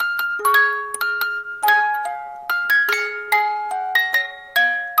Hi,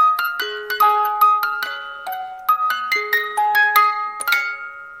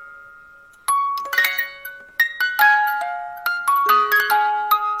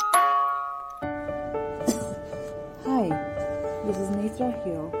 this is Netra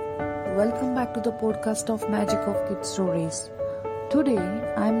here. Welcome back to the podcast of Magic of Kids Stories. Today,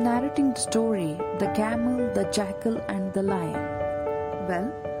 I am narrating the story The Camel, the Jackal and the Lion.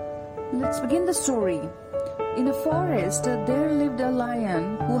 Well, let's begin the story. In a forest, there lived a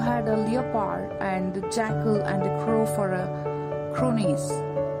lion who had a leopard and a jackal and a crow for cronies.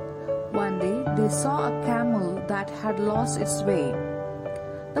 One day, they saw a camel that had lost its way.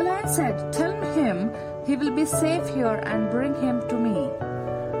 The lion said, "Tell him he will be safe here and bring him to me."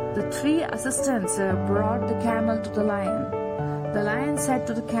 The three assistants brought the camel to the lion. The lion said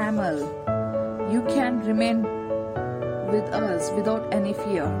to the camel, "You can remain with us without any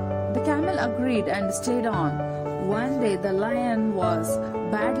fear." The camel agreed and stayed on. One day the lion was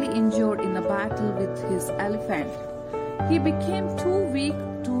badly injured in a battle with his elephant. He became too weak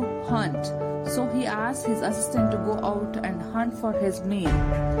to hunt, so he asked his assistant to go out and hunt for his meal.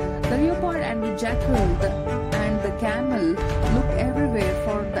 The leopard and the jackal and the camel looked everywhere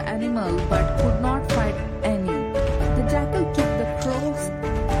for the animal but could not find any. The jackal took the crows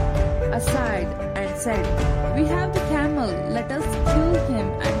aside and said, "We have the camel, let us kill him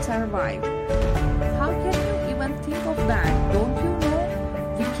and survive." "How can you even think of that? Don't you know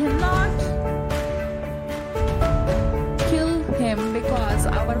we cannot kill him because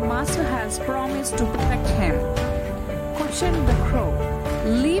our master has promised to protect him?" Questioned the crow.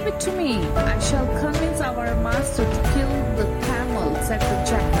 "Leave it to me. I shall convince our master to kill the camel," said the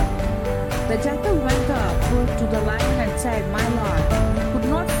jackal. The jackal went up to the lion and said, "My lord, could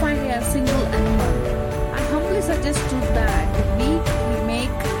not find a single animal. I humbly suggest that we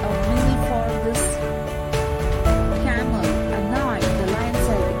make a meal for this camel." And now the lion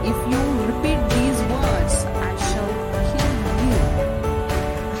said, "If you repeat these words, I shall kill you.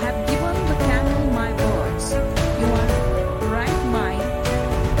 I have given the camel my words. You are right, my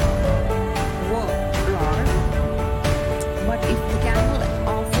lord. But if the camel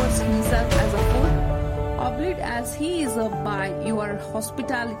offers himself as a food, obliged as he is by your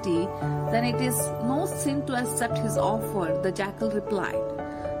hospitality, then it is no sin to accept his offer," the jackal replied.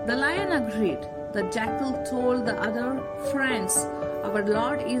 The lion agreed. The jackal told the other friends, "Our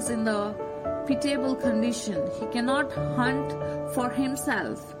lord is in the pitiable condition. He cannot hunt for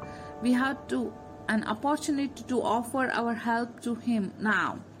himself. We have an opportunity to offer our help to him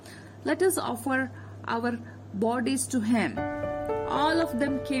now. Let us offer our bodies to him." All of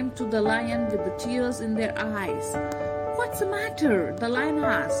them came to the lion with the tears in their eyes. "What's the matter?" the lion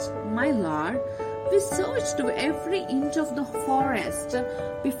asked. "My lord, we searched every inch of the forest.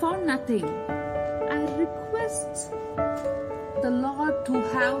 We found nothing. I request the Lord to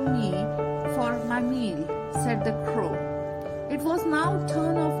have me for my meal," said the crow. It was now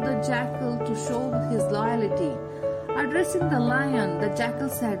turn of the jackal to show his loyalty. Addressing the lion, the jackal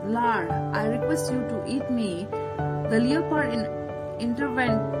said, "Lord, I request you to eat me." The leopard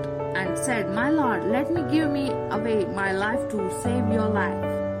intervened and said, "My lord, let me give me away my life to save your life."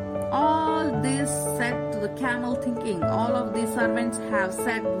 All this said to the camel, thinking, "All of these servants have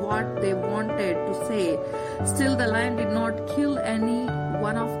said what they wanted to say. Still the lion did not kill any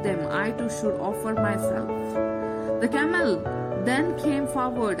one of them. I too should offer myself." The camel then came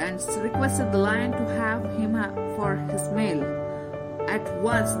forward and requested the lion to have him for his meal. At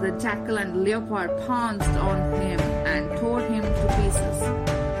once the jackal and leopard pounced on him and tore him to pieces,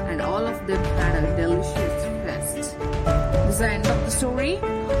 and all of them had a delicious feast. This is the end of the story.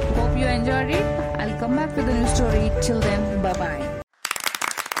 Hope you enjoyed it. I'll come back with a new story. Till then, bye-bye.